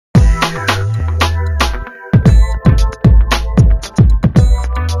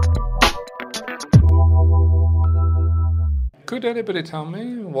Could anybody tell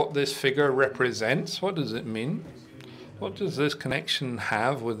me what this figure represents? What does it mean? What does this connection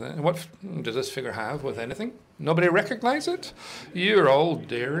have with it? What does this figure have with anything? Nobody recognize it? You're all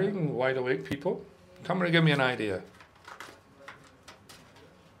daring, wide-awake people. Come and give me an idea.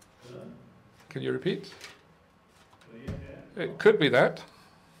 Can you repeat? It could be that,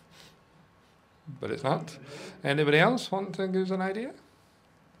 but it's not. Anybody else want to give us an idea?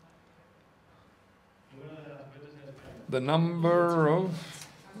 The number of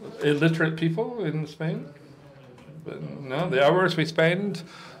illiterate people in Spain? No, the hours we spend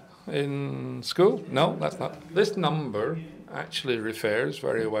in school? No, that's not. This number actually refers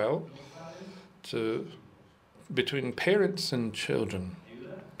very well to between parents and children.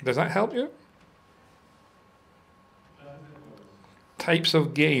 Does that help you? Types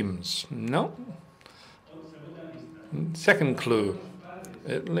of games? No. Second clue.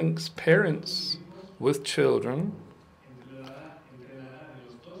 It links parents with children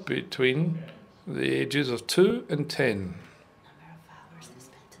between the ages of 2 and 10.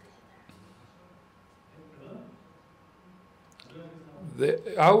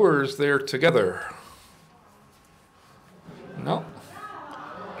 The hours they're together. No.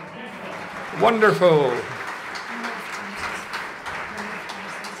 Wonderful.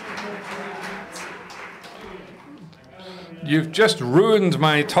 You've just ruined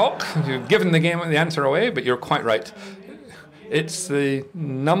my talk. You've given the answer away, but you're quite right. It's the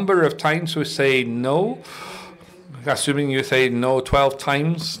number of times we say no, assuming you say no 12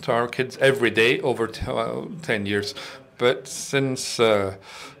 times to our kids every day over 10 years. But since my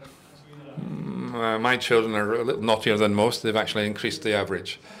children are a little naughtier than most, they've actually increased the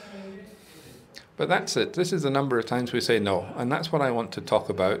average. But that's it. This is the number of times we say no. And that's what I want to talk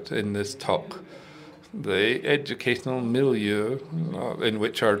about in this talk. The educational milieu in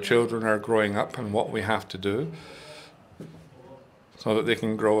which our children are growing up and what we have to do so that they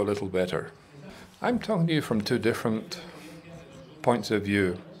can grow a little better. I'm talking to you from two different points of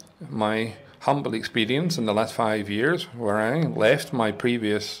view. My humble experience in the last 5 years, where I left my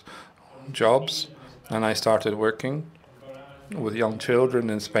previous jobs and I started working with young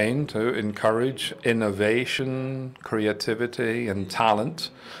children in Spain to encourage innovation, creativity and talent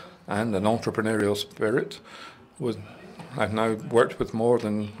and an entrepreneurial spirit. I've now worked with more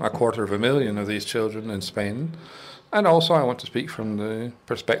than 250,000 of these children in Spain. And also I want to speak from the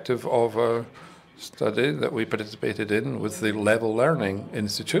perspective of a study that we participated in with the Level Learning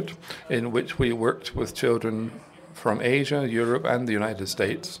Institute, in which we worked with children from Asia, Europe and the United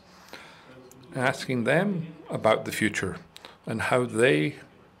States, asking them about the future and how they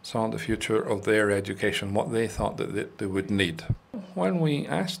saw the future of their education, what they thought that they would need. When we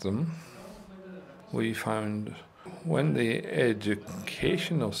asked them, we found when the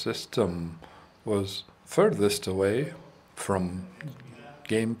educational system was furthest away from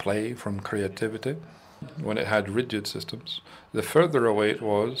gameplay, from creativity, when it had rigid systems, the further away it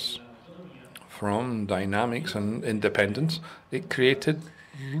was from dynamics and independence, it created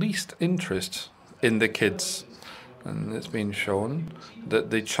least interest in the kids. And it's been shown that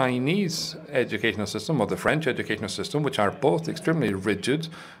the Chinese educational system or the French educational system, which are both extremely rigid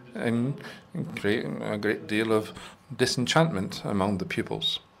and create a great deal of disenchantment among the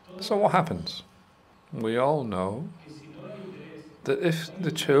pupils. So what happens? We all know that if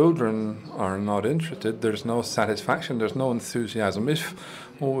the children are not interested, there's no satisfaction, there's no enthusiasm. If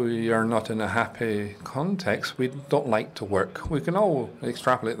we are not in a happy context, we don't like to work. We can all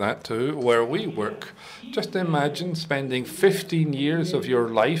extrapolate that to where we work. Just imagine spending 15 years of your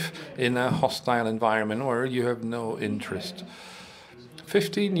life in a hostile environment where you have no interest.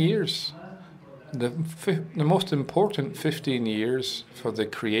 15 years. The most important 15 years for the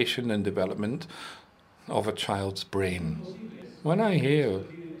creation and development of a child's brain. When I hear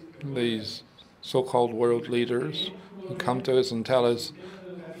these so-called world leaders who come to us and tell us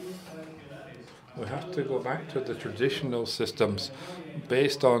we have to go back to the traditional systems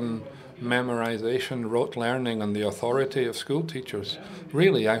based on memorization, rote learning and the authority of school teachers,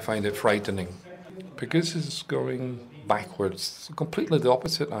 really I find it frightening because it's going backwards, completely the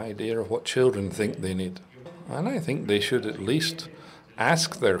opposite idea of what children think they need. And I think they should at least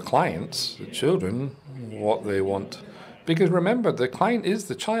ask their clients, the children, what they want. Because remember, the client is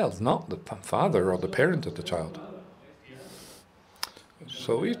the child, not the father or the parent of the child.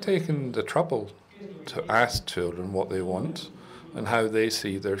 So we've taken the trouble to ask children what they want and how they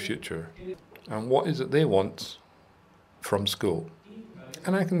see their future and what is it they want from school.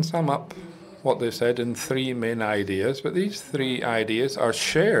 And I can sum up what they've said in 3 main ideas, but these 3 ideas are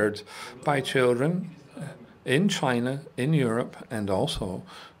shared by children in China, in Europe, and also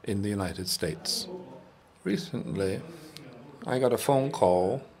in the United States. Recently, I got a phone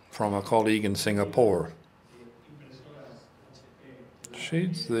call from a colleague in Singapore.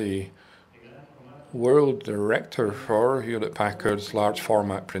 She's the world director for Hewlett-Packard's large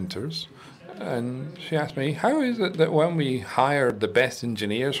format printers. And she asked me, how is it that when we hire the best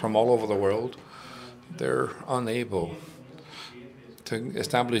engineers from all over the world, they're unable to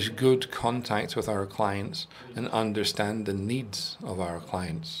establish good contacts with our clients and understand the needs of our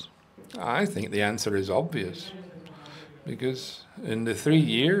clients? I think the answer is obvious, because in the 3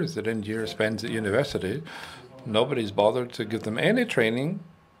 years that engineer spends at university, nobody's bothered to give them any training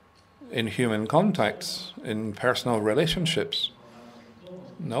in human contacts, in personal relationships.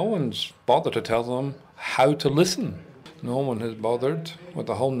 No one's bothered to tell them how to listen. No one has bothered with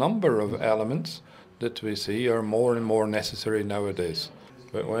a whole number of elements that we see are more and more necessary nowadays.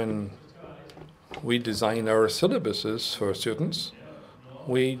 But when we design our syllabuses for students,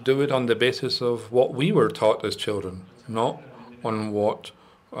 we do it on the basis of what we were taught as children, not on what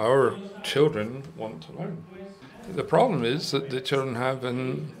our children want to learn. The problem is that the children have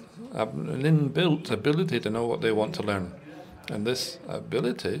an inbuilt ability to know what they want to learn. And this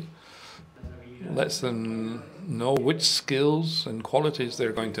ability lets them know which skills and qualities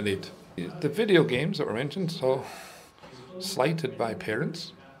they're going to need. The video games that were mentioned, so slighted by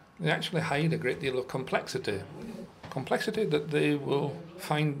parents, they actually hide a great deal of complexity. Complexity that they will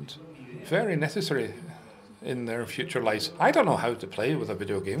find very necessary in their future lives. I don't know how to play with a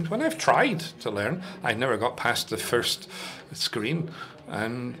video game. When I've tried to learn, I never got past the first screen.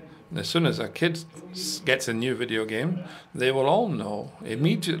 And as soon as a kid gets a new video game, they will all know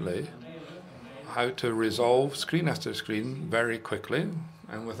immediately how to resolve screen after screen very quickly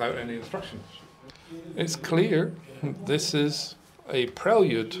and without any instructions. It's clear this is a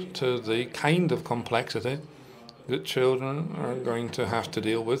prelude to the kind of complexity that children are going to have to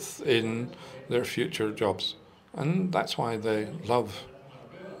deal with in their future jobs. And that's why they love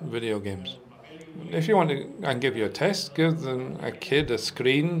video games. If you want to, I can give you a test. Give a kid a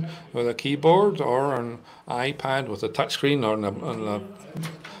screen with a keyboard or an iPad with a touchscreen or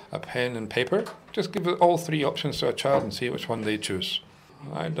a pen and paper. Just give all 3 options to a child and see which one they choose.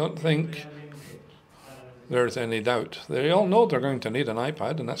 I don't think there's any doubt. They all know they're going to need an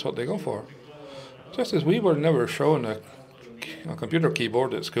iPad, and that's what they go for. Just as we were never shown a computer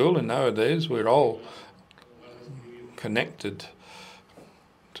keyboard at school, and nowadays we're all connected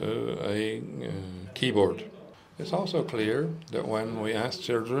to a keyboard. It's also clear that when we ask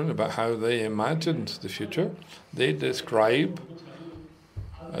children about how they imagined the future, they describe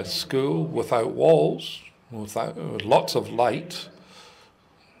a school without walls, with lots of light,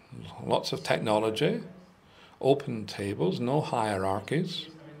 lots of technology, open tables, no hierarchies,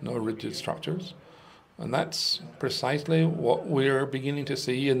 no rigid structures. And that's precisely what we're beginning to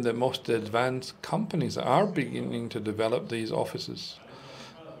see in the most advanced companies that are beginning to develop these offices.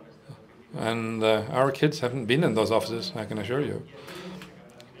 And our kids haven't been in those offices, I can assure you.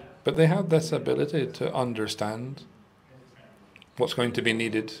 But they have this ability to understand what's going to be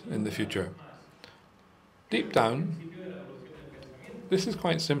needed in the future. Deep down, this is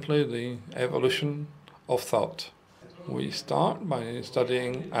quite simply the evolution of thought. We start by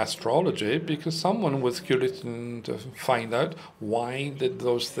studying astrology because someone was curious to find out why did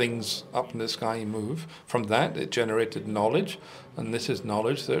those things up in the sky move. From that, it generated knowledge, and this is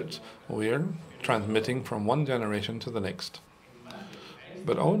knowledge that we're transmitting from one generation to the next.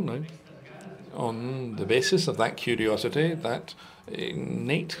 But only on the basis of that curiosity, that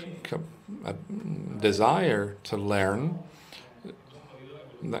innate desire to learn.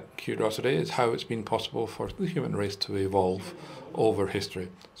 That curiosity is how it's been possible for the human race to evolve over history.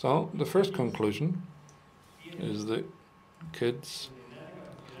 So the first conclusion is that kids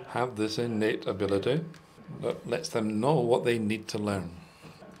have this innate ability that lets them know what they need to learn.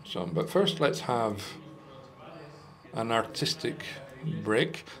 But first let's have an artistic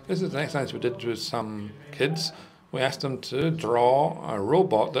break. This is an exercise we did with some kids. We asked them to draw a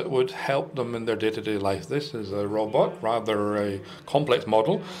robot that would help them in their day-to-day life. This is a robot, rather a complex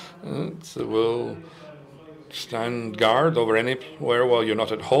model. It will stand guard over anywhere while you're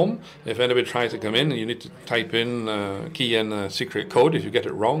not at home. If anybody tries to come in and you need to type in, key in a secret code, if you get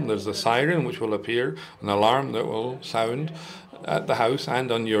it wrong, there's a siren which will appear, an alarm that will sound at the house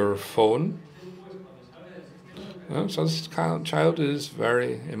and on your phone. So this child is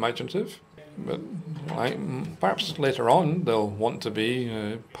very imaginative. But perhaps later on they'll want to be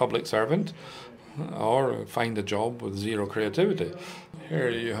a public servant or find a job with zero creativity. Here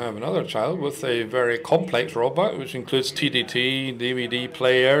you have another child with a very complex robot which includes TDT, DVD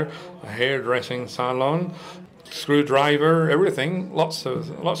player, a hairdressing salon, screwdriver, everything, lots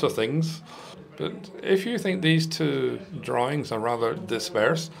of things. But if you think these two drawings are rather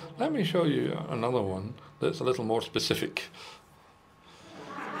dispersed, let me show you another one that's a little more specific.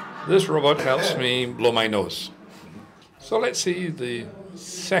 This robot helps me blow my nose. So let's see the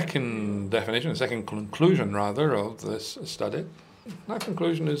second definition, the second conclusion rather, of this study. That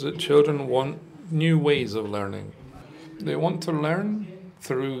conclusion is that children want new ways of learning. They want to learn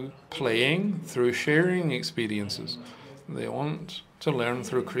through playing, through sharing experiences. They want to learn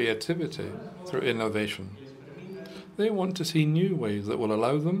through creativity, through innovation. They want to see new ways that will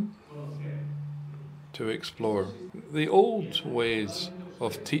allow them to explore. The old ways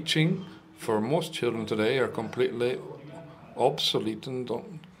of teaching for most children today are completely obsolete and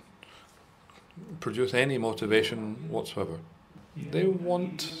don't produce any motivation whatsoever. They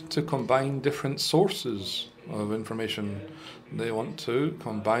want to combine different sources of information. They want to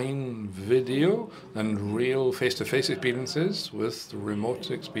combine video and real face-to-face experiences with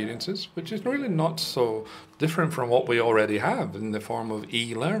remote experiences, which is really not so different from what we already have in the form of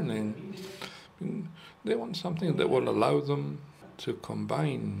e-learning. They want something that will allow them to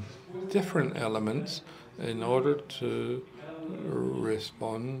combine different elements in order to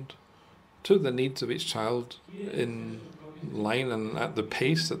respond to the needs of each child in line and at the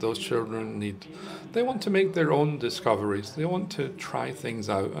pace that those children need. They want to make their own discoveries. They want to try things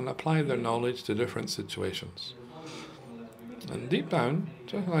out and apply their knowledge to different situations. And deep down,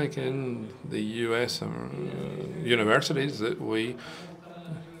 just like in the US universities that we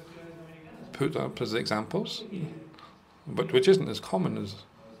put up as examples, but which isn't as common as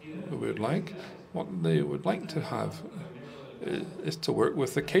we would like, what they would like to have is to work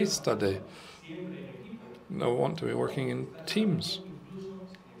with the case study. They want to be working in teams,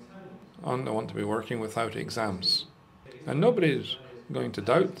 and they want to be working without exams. And nobody's going to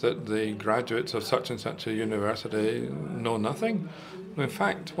doubt that the graduates of such and such a university know nothing. In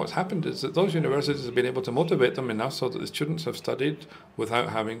fact, what's happened is that those universities have been able to motivate them enough so that the students have studied without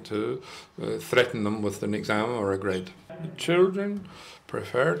having to threaten them with an exam or a grade. The children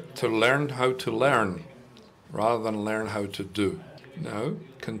prefer to learn how to learn rather than learn how to do. Now,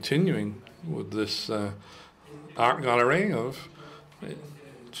 continuing with this art gallery of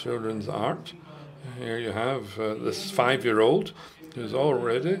children's art, here you have this 5-year-old who's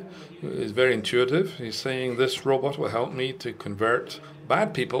already is very intuitive. He's saying, this robot will help me to convert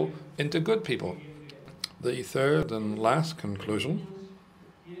bad people into good people. The third and last conclusion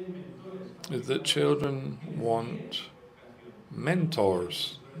is that children want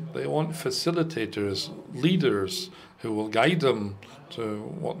mentors. They want facilitators, leaders who will guide them to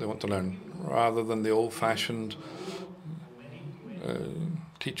what they want to learn, rather than the old-fashioned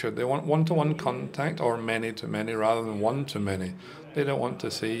teacher. They want one-to-one contact or many-to-many rather than one-to-many. They don't want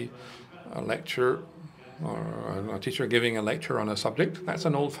to see a lecture or a teacher giving a lecture on a subject. That's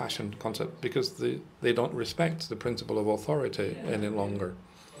an old-fashioned concept because they don't respect the principle of authority any longer.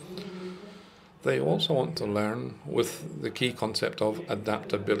 They also want to learn with the key concept of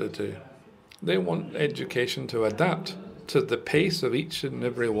adaptability. They want education to adapt to the pace of each and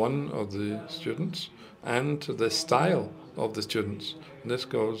every one of the students and to the style of the students. And this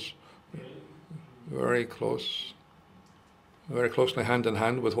goes very closely hand in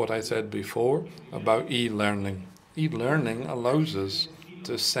hand with what I said before about e-learning. E-learning allows us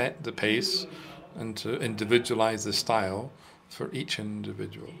to set the pace and to individualize the style for each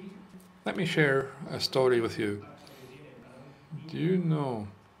individual. Let me share a story with you. Do you know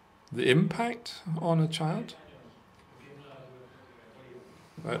the impact on a child?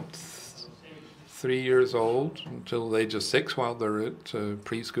 At 3 years old until the age of 6, while they're at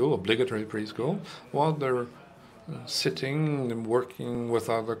preschool, obligatory preschool, while they're sitting and working with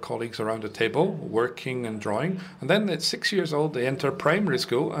other colleagues around a table, working and drawing. And then at 6 years old, they enter primary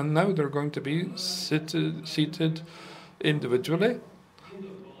school, and now they're going to be seated individually,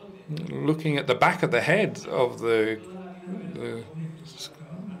 looking at the back of the head of the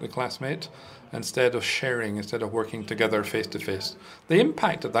classmate, instead of sharing, instead of working together face to face. The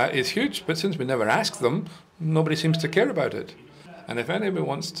impact of that is huge, but since we never ask them, nobody seems to care about it. And if anybody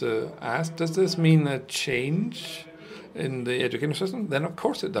wants to ask, does this mean a change in the education system? Then of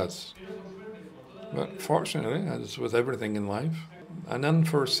course it does. But fortunately, as with everything in life, an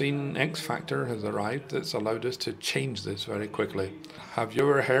unforeseen X factor has arrived that's allowed us to change this very quickly. Have you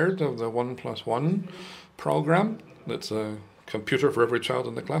ever heard of the 1+1 program? That's a computer for every child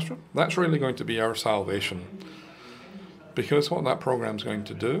in the classroom. That's really going to be our salvation. Because what that program is going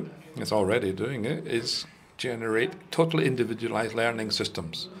to do, it's already doing it, is generate totally individualized learning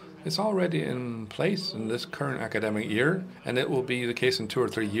systems. It's already in place in this current academic year, and it will be the case in 2 or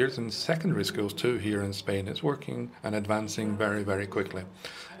 3 years in secondary schools too here in Spain. It's working and advancing very, very quickly.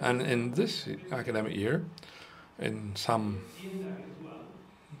 And in this academic year, in some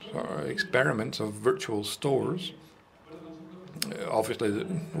experiments of virtual stores, obviously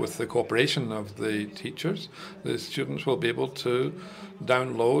with the cooperation of the teachers, the students will be able to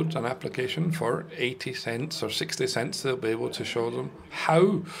download an application for 80 cents or 60 cents. They'll be able to show them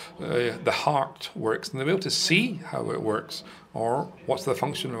how the heart works, and they'll be able to see how it works or what's the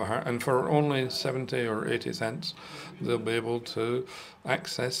function of a heart. And for only 70 or 80 cents, they'll be able to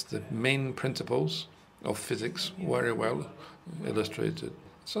access the main principles of physics very well illustrated.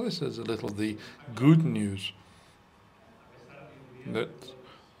 So this is a little the good news, that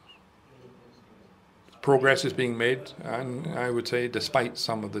progress is being made, and I would say despite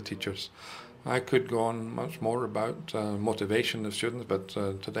some of the teachers. I could go on much more about motivation of students, but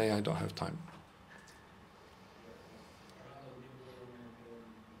today I don't have time.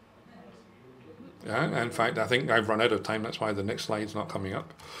 Yeah, in fact, I think I've run out of time. That's why the next slide's not coming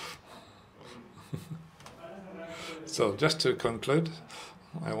up. So just to conclude,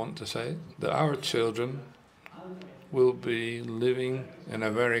 I want to say that our children will be living in a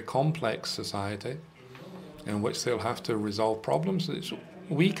very complex society in which they'll have to resolve problems that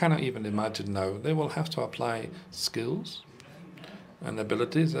we cannot even imagine now. They will have to apply skills and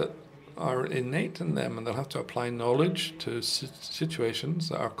abilities that are innate in them, and they'll have to apply knowledge to situations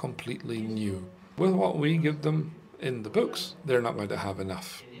that are completely new. With what we give them in the books, they're not going to have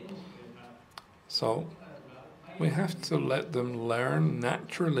enough. So we have to let them learn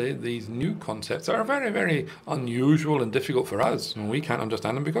naturally these new concepts that are very, very unusual and difficult for us. And we can't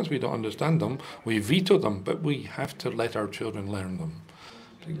understand them because we don't understand them. We veto them, but we have to let our children learn them.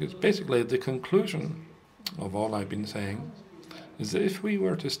 Because basically the conclusion of all I've been saying is that if we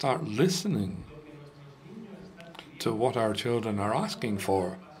were to start listening to what our children are asking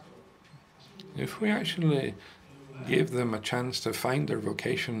for, if we actually gave them a chance to find their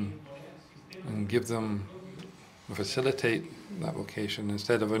vocation and give them facilitate that vocation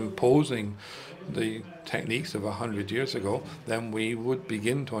instead of imposing the techniques of 100 years ago, then we would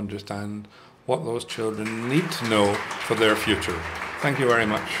begin to understand what those children need to know for their future. Thank you very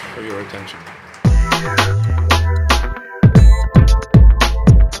much for your attention.